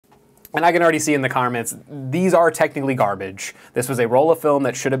And I can already see in the comments, these are technically garbage. This was a roll of film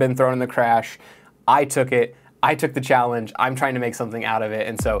that should have been thrown in the trash. I took it. I took the challenge. I'm trying to make something out of it.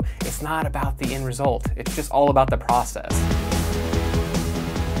 And so it's not about the end result. It's just all about the process.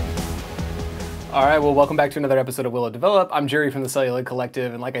 All right, well, welcome back to another episode of Will It Develop. I'm Jerry from the Celluloid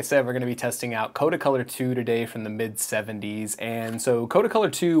Collective, and like I said, we're gonna be testing out Kodacolor II today from the mid-70s. And so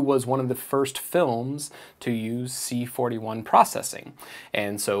Kodacolor II was one of the first films to use C41 processing.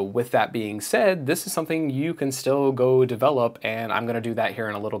 And so with that being said, this is something you can still go develop, and I'm gonna do that here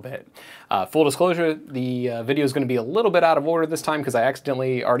in a little bit. Full disclosure, the video is gonna be a little bit out of order this time because I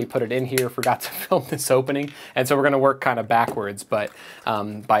accidentally already put it in here, forgot to film this opening. And so we're gonna work kind of backwards, but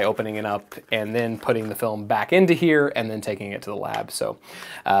by opening it up and then putting the film back into here and then taking it to the lab. So,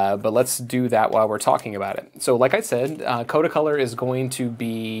 but let's do that while we're talking about it. So like I said, Kodacolor is going to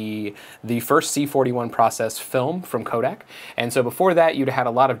be the first C41 process film from Kodak. And so before that, you'd had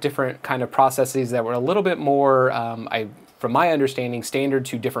a lot of different kind of processes that were a little bit more, from my understanding, standard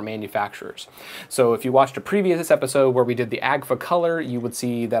to different manufacturers. So if you watched a previous episode where we did the Agfa color, you would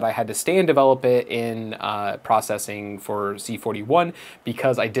see that I had to stay and develop it in processing for C41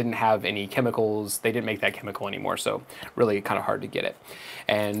 because I didn't have any chemicals. They didn't make that chemical anymore, so really kind of hard to get it.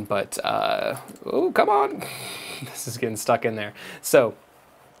 And oh, come on. This is getting stuck in there. So,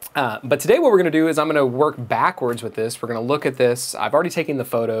 but today what we're going to do is I'm going to work backwards with this. We're going to look at this. I've already taken the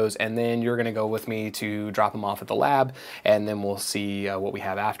photos, and then you're going to go with me to drop them off at the lab, and then we'll see what we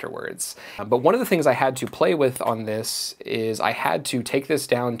have afterwards. But one of the things I had to play with on this is I had to take this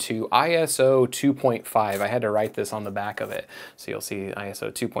down to ISO 2.5. I had to write this on the back of it. So you'll see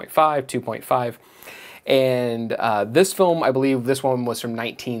ISO 2.5, 2.5. And this film, I believe this one was from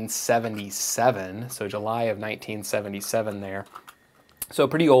 1977, so July of 1977 there. So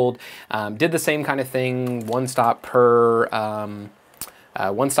pretty old. Did the same kind of thing, one stop per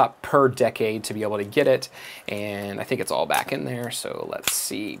decade to be able to get it, and I think it's all back in there. So let's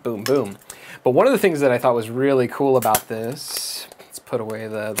see, boom, boom. But one of the things that I thought was really cool about this, let's put away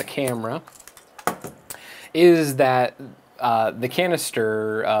the camera, is that the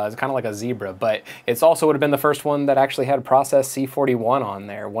canister is kind of like a zebra, but it's also would have been the first one that actually had process C41 on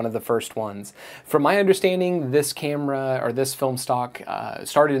there, one of the first ones. From my understanding, this camera, or this film stock,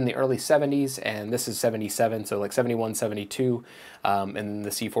 started in the early 70s, and this is 77, so like 71, 72, and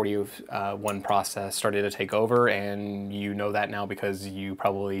the C41 process started to take over, and you know that now because you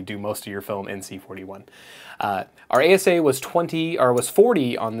probably do most of your film in C41. Our ASA was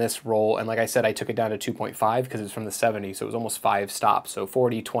 40 on this roll, and like I said, I took it down to 2.5 because it's from the 70s, so it was almost 5 stops. So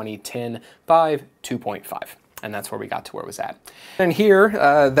 40, 20, 10, 5, 2.5. And that's where we got to where it was at. And here,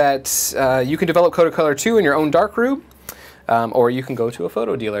 you can develop Kodacolor II in your own darkroom, or you can go to a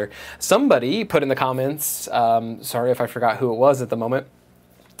photo dealer. Somebody put in the comments, sorry if I forgot who it was at the moment,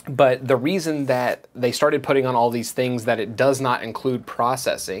 but the reason that they started putting on all these things that it does not include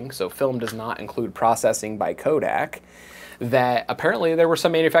processing, so film does not include processing by Kodak, that apparently there were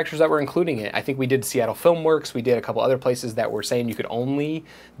some manufacturers that were including it. I think we did Seattle Film Works, we did a couple other places that were saying you could only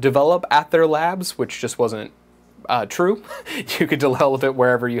develop at their labs, which just wasn't true. You could develop it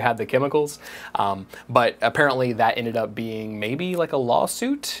wherever you had the chemicals, but apparently that ended up being maybe like a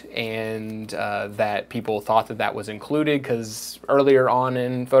lawsuit, and that people thought that that was included because earlier on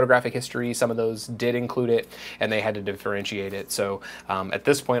in photographic history some of those did include it and they had to differentiate it. So at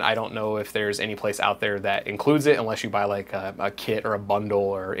this point I don't know if there's any place out there that includes it unless you buy like a kit or a bundle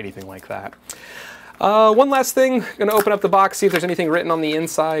or anything like that. One last thing, I'm gonna open up the box, see if there's anything written on the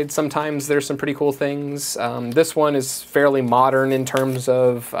inside. Sometimes there's some pretty cool things. This one is fairly modern in terms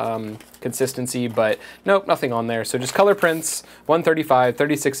of consistency, but nope, nothing on there. So just color prints, 135,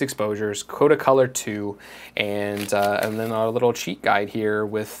 36 exposures, Kodacolor II, and then our little cheat guide here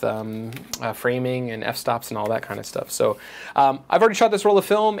with framing and f-stops and all that kind of stuff. So I've already shot this roll of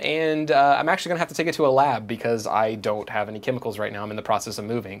film, and I'm actually gonna have to take it to a lab because I don't have any chemicals right now. I'm in the process of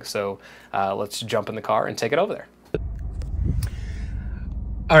moving. So let's jump in the car and take it over there.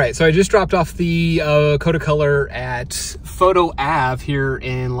 All right, so I just dropped off the Kodacolor at Photo Ave here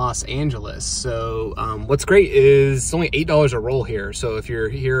in Los Angeles. So what's great is it's only $8 a roll here. So if you're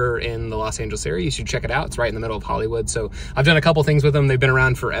here in the Los Angeles area, you should check it out. It's right in the middle of Hollywood. So I've done a couple things with them. They've been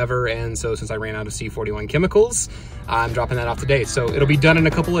around forever. And so since I ran out of C41 chemicals, I'm dropping that off today. So it'll be done in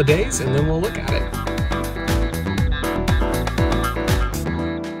a couple of days and then we'll look at it.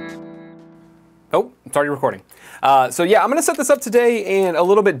 Oh, it's already recording. So yeah, I'm gonna set this up today and a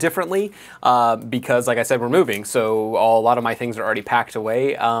little bit differently because like I said, we're moving. So a lot of my things are already packed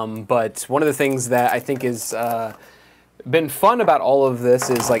away. But one of the things that I think is been fun about all of this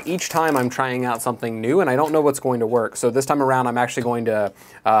is like each time I'm trying out something new and I don't know what's going to work. So this time around, I'm actually going to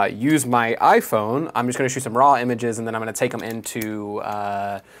use my iPhone. I'm just going to shoot some raw images and then I'm going to take them into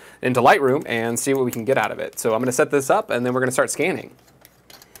Lightroom and see what we can get out of it. So I'm going to set this up and then we're going to start scanning.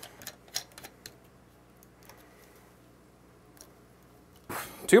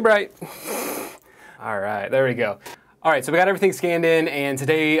 Too bright. All right, there we go. All right, so we got everything scanned in, and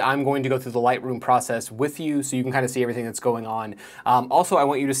today I'm going to go through the Lightroom process with you so you can kind of see everything that's going on. Also, I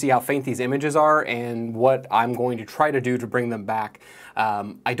want you to see how faint these images are and what I'm going to try to do to bring them back.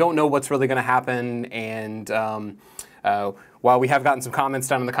 I don't know what's really going to happen, and while we have gotten some comments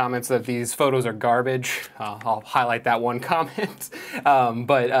down in the comments that these photos are garbage, I'll highlight that one comment.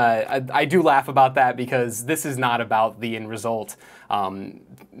 But I do laugh about that because this is not about the end result.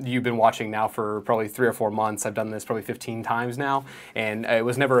 You've been watching now for probably 3 or 4 months. I've done this probably 15 times now, and it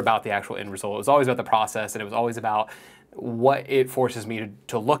was never about the actual end result. It was always about the process, and it was always about what it forces me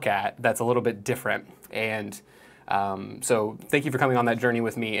to look at that's a little bit different. And so thank you for coming on that journey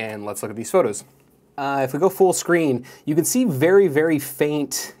with me, and let's look at these photos. If we go full screen, you can see very, very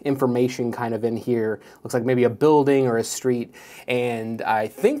faint information kind of in here. Looks like maybe a building or a street. And I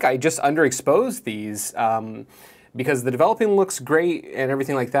think I just underexposed these because the developing looks great and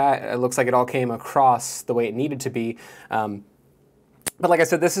everything like that. It looks like it all came across the way it needed to be. But like I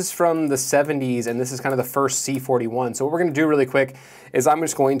said, this is from the 70s and this is kind of the first C41. So what we're going to do really quick is I'm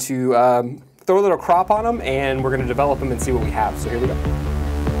just going to throw a little crop on them and we're going to develop them and see what we have. So here we go.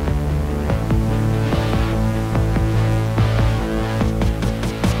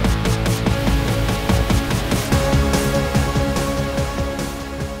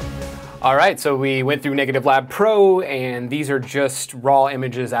 All right, so we went through Negative Lab Pro, and these are just raw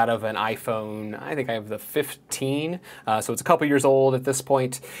images out of an iPhone. I think I have the 15, so it's a couple years old at this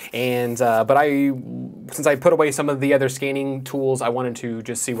point. And but since I put away some of the other scanning tools, I wanted to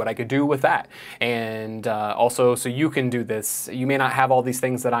just see what I could do with that. And also, so you can do this. You may not have all these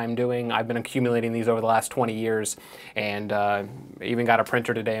things that I'm doing. I've been accumulating these over the last 20 years, and even got a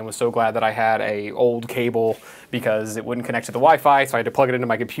printer today, and was so glad that I had a old cable because it wouldn't connect to the Wi-Fi, so I had to plug it into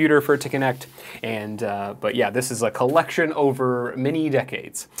my computer for it to connect. And but yeah, this is a collection over many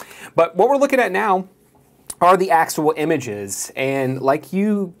decades. But what we're looking at now are the actual images, and like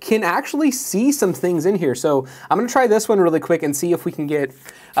you can actually see some things in here. So I'm gonna try this one really quick and see if we can get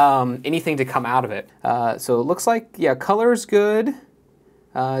anything to come out of it. So it looks like, yeah, color's good.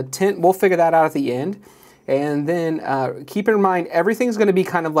 Tint, we'll figure that out at the end. And then keep in mind, everything's going to be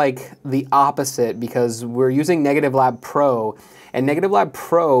kind of like the opposite because we're using Negative Lab Pro, and Negative Lab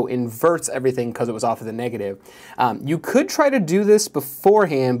Pro inverts everything because it was off of the negative. You could try to do this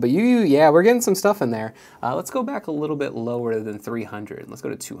beforehand, but yeah, we're getting some stuff in there. Let's go back a little bit lower than 300. Let's go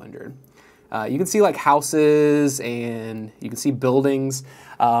to 200. You can see like houses and you can see buildings.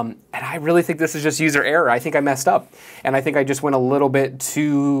 And I really think this is just user error. I think I messed up, and I think I just went a little bit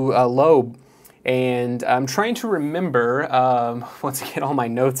too low. And I'm trying to remember, once again, all my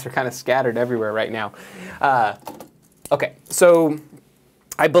notes are kind of scattered everywhere right now. Okay, so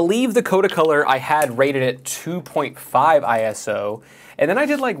I believe the Kodacolor I had rated at 2.5 ISO, and then I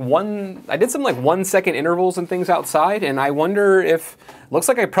did some like 1 second intervals and things outside, and I wonder if, looks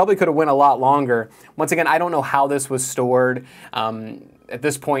like I probably could have went a lot longer. Once again, I don't know how this was stored. At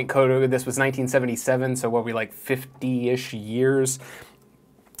this point, this was 1977, so what, we like 50-ish years.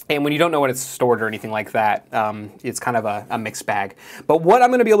 And when you don't know when it's stored or anything like that, it's kind of a mixed bag. But what I'm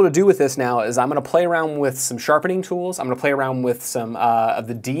going to be able to do with this now is I'm going to play around with some sharpening tools. I'm going to play around with some of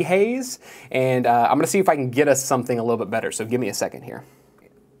the dehaze, and I'm going to see if I can get us something a little bit better. So give me a second here.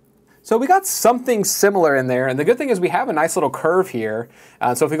 So we got something similar in there, and the good thing is we have a nice little curve here.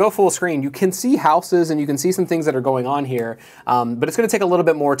 So if we go full screen, you can see houses and you can see some things that are going on here, but it's going to take a little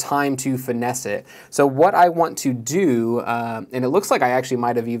bit more time to finesse it. So what I want to do, and it looks like I actually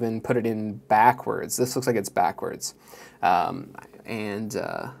might have even put it in backwards. This looks like it's backwards. Yeah,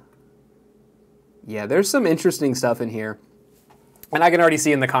 there's some interesting stuff in here. And I can already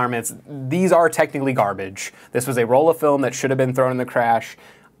see in the comments, these are technically garbage. This was a roll of film that should have been thrown in the trash.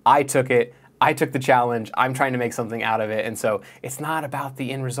 I took it, I took the challenge, I'm trying to make something out of it, and so it's not about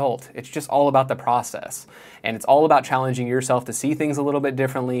the end result, it's just all about the process. And it's all about challenging yourself to see things a little bit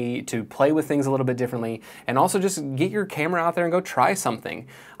differently, to play with things a little bit differently, and also just get your camera out there and go try something.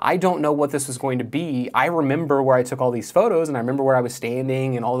 I don't know what this was going to be. I remember where I took all these photos, and I remember where I was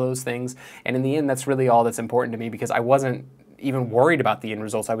standing and all those things, and in the end, that's really all that's important to me because I wasn't even worried about the end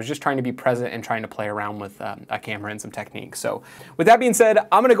results. I was just trying to be present and trying to play around with a camera and some techniques. So with that being said,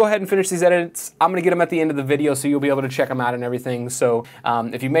 I'm gonna go ahead and finish these edits. I'm gonna get them at the end of the video so you'll be able to check them out and everything. So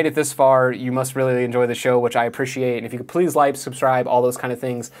if you made it this far, you must really enjoy the show, which I appreciate. And if you could please like, subscribe, all those kind of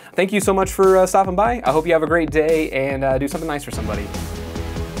things. Thank you so much for stopping by. I hope you have a great day and do something nice for somebody.